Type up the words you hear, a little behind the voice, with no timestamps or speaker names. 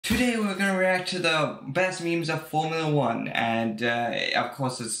Today we're gonna react to the best memes of Formula 1, and of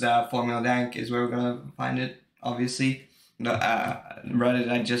course it's Formula Dank is where we're gonna find it, obviously. The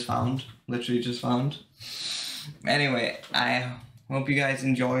Reddit I just found, literally just found. Anyway, I hope you guys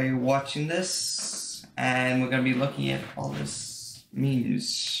enjoy watching this, and we're gonna be looking at all this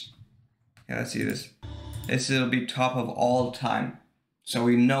memes. Okay, let's see this. Will be top of all time, so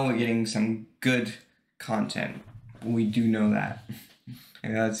we know we're getting some good content. We do know that.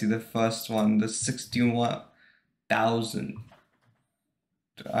 Okay, let's see the first one, the 61,000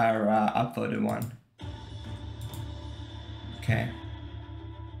 uploaded one. Okay.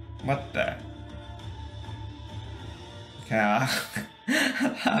 What the? Okay, how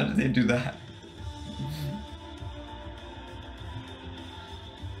did they do that?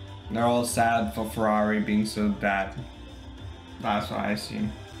 They're all sad for Ferrari being so bad. That's what I see.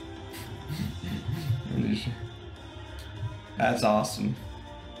 That's awesome.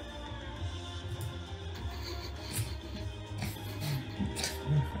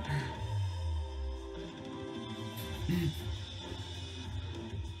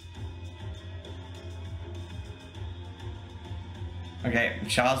 Okay,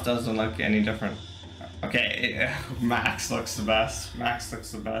 Charles doesn't look any different. Okay, Max looks the best. Max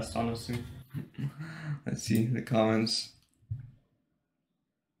looks the best, honestly. Let's see the comments.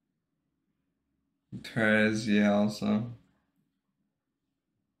 Perez, yeah, also.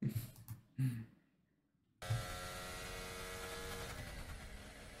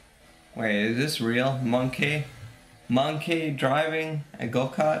 Wait, is this real? Monkey? Monkey driving a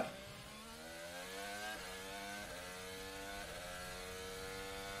go-kart?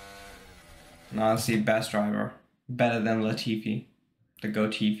 Honestly, best driver. Better than Latifi. The Go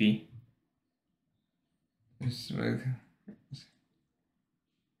Tifi.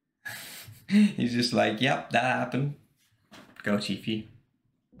 He's just like, yep, that happened. Go Tifi.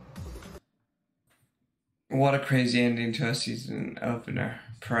 What a crazy ending to a season opener.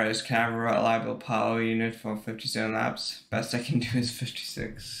 Perez can have a reliable power unit for 57 laps. Best I can do is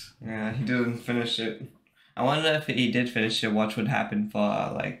 56. Yeah, he didn't finish it. I wonder if he did finish it, what would happen for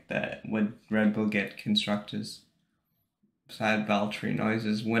like that? Would Red Bull get constructors? Sad Valtteri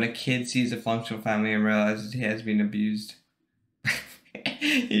noises. When a kid sees a functional family and realizes he has been abused.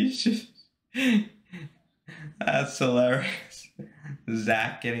 He's just that's hilarious.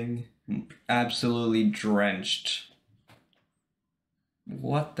 Zach getting absolutely drenched.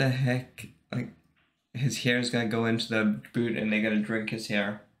 What the heck? Like his hair is gonna go into the boot and they're gonna drink his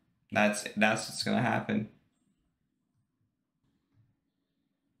hair. That's what's gonna happen.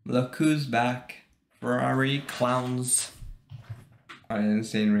 Look who's back. Ferrari clowns. An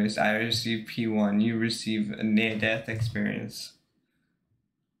insane race. I received P1. You receive a near-death experience.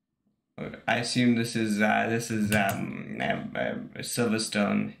 I assume this is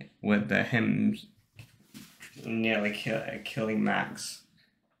Silverstone with him nearly killing Max.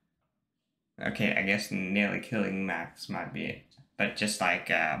 Okay, I guess nearly killing Max might be it, but just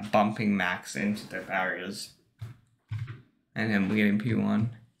like bumping Max into the barriers, and him getting P1.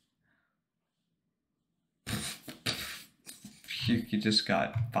 Yuki just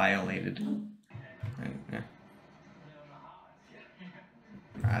got violated. Yeah.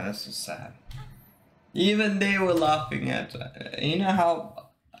 Ah, that's so sad. Even they were laughing at. You know how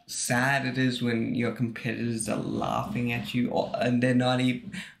sad it is when your competitors are laughing at you, and they're not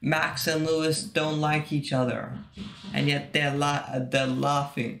even. Max and Lewis don't like each other, and yet they're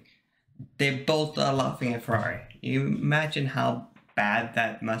laughing. They both are laughing at Ferrari. You imagine how bad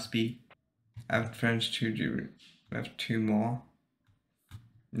that must be. I have French 2G. We have 2 more.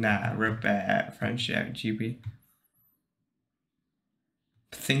 Nah, rip French GP.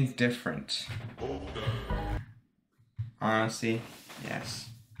 Think different. Honestly, yes.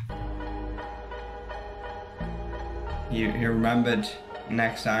 He remembered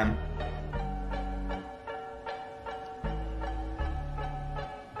next time.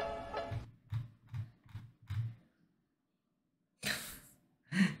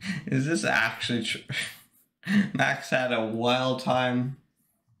 Is this actually true? Max had a wild time.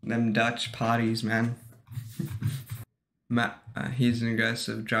 Them Dutch parties, man. He's an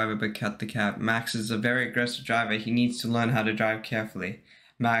aggressive driver, but cut the cap. Max is a very aggressive driver. He needs to learn how to drive carefully.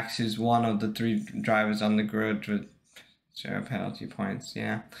 Max is one of the 3 drivers on the grid with 0 penalty points.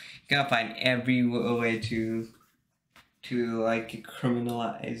 Yeah, you gotta find every way to like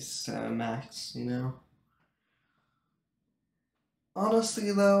criminalize Max. You know.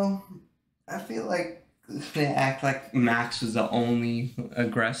 Honestly, though, I feel like they act like Max was the only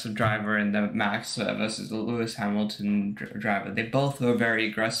aggressive driver in the Max versus the Lewis Hamilton driver. They both were very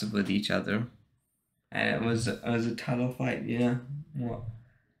aggressive with each other, and it was a title fight. Yeah,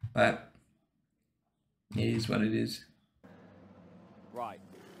 but it is what it is. Right.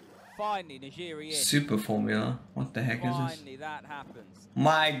 Finally, Nigeri in. Super Formula. What the heck is this? Finally, that happens.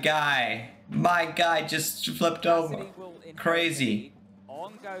 My guy just flipped over. Crazy.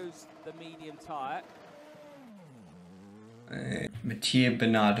 On goes the medium tyre. Mattia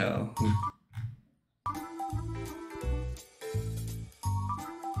Bernardo.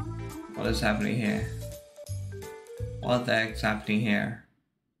 What is happening here? What the heck's happening here?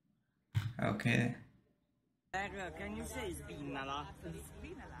 Okay. Can you say spinala?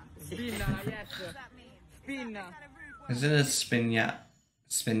 Spinala, yes. Spinna. Isn't it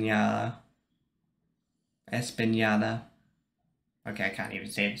Spinala? Espinada. Okay, I can't even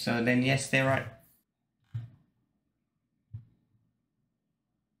say it. So then, yes, they're right.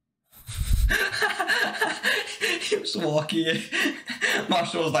 He was walking in.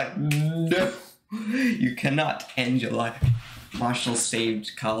 Marshall was like, no, you cannot end your life. Marshall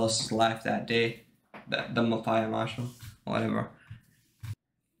saved Carlos' life that day. The Mafia Marshall, whatever.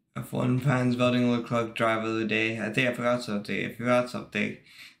 F1 fans voting Leclerc driver of the day. I think I forgot something.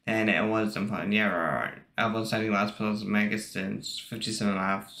 And it wasn't fun. Yeah, right. Albon starting last place, mega stints,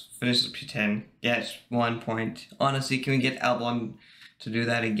 57.5. Finishes P10. Yes, 1 point. Honestly, can we get Albon to do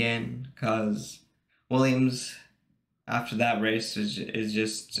that again? Cause Williams, after that race, is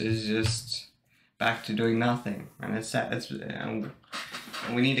just back to doing nothing, and it's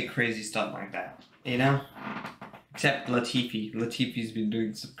we need a crazy stunt like that, you know. Except Latifi. Latifi's been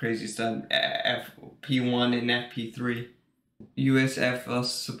doing some crazy stuff. FP1 and FP3. USF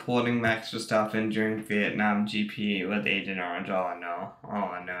was supporting Max Verstappen during Vietnam GP with Agent Orange. Oh no!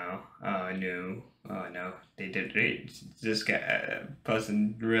 Oh no! Oh no! Oh no! They did it. This guy,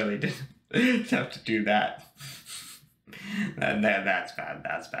 person really did have to do that. That's bad.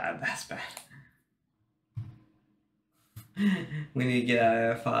 That's bad. That's bad. We need to get out of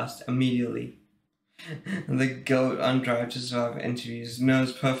there fast, immediately. The GOAT on Drive to Survive interviews,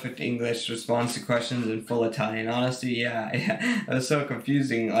 knows perfect English, responds to questions in full Italian. Honestly, yeah, it was so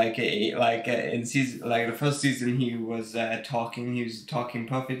confusing. In season, the first season, he was talking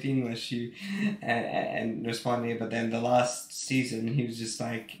perfect English, and responding. But then the last season, he was just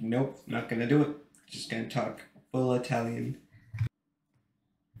like, nope, not gonna do it. Just gonna talk full Italian.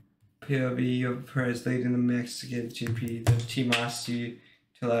 POV of Perez leading the Mexican GP. The team asks you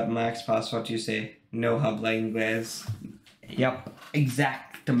to let Max pass. What do you say? No habla inglés. Yep,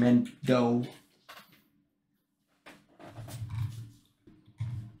 exactamente.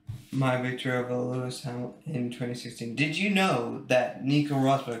 My victory over Lewis Hamilton in 2016. Did you know that Nico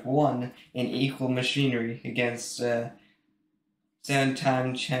Rosberg won in equal machinery against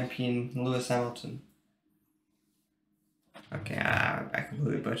 7-time champion Lewis Hamilton? Okay, I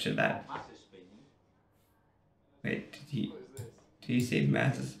completely butchered that. Wait, did he say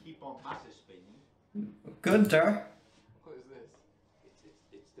masses? Keep on massive spinning. Gunther? What is this?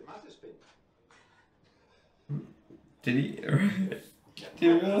 It's the massive spin. Did he? Did he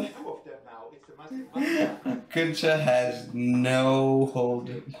really? Two of them now. It's the massive. Gunther has no hold.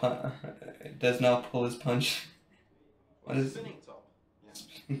 Does not pull his punch. What is spinning top? Yeah.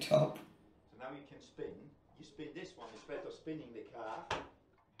 Spinning top. So now you can spin. You spin this one instead of spinning the car.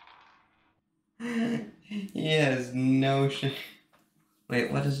 He has no Wait,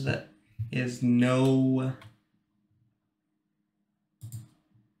 what is that? He has no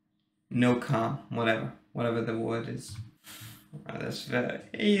calm, whatever the word is.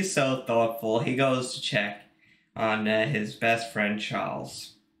 He's so thoughtful. He goes to check on his best friend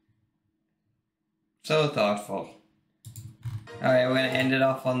Charles. So thoughtful. Alright, we're gonna end it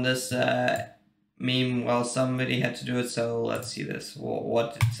off on this meme. Well, somebody had to do it, so let's see this.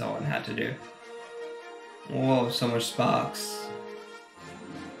 What did someone have to do? Whoa, so much sparks.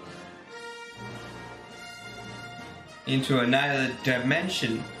 Into another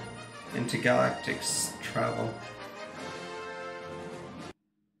dimension. Intergalactic travel.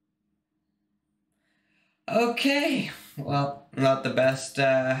 Okay. Well, not the best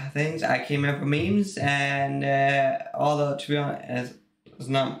things. I came in for memes, and although, to be honest, it was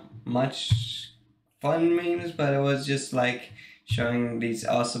not much fun memes, but it was just like showing these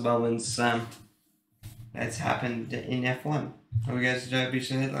awesome moments that's happened in F1. Hope you guys enjoyed. Be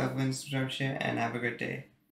sure to hit like, subscribe, share, and have a great day.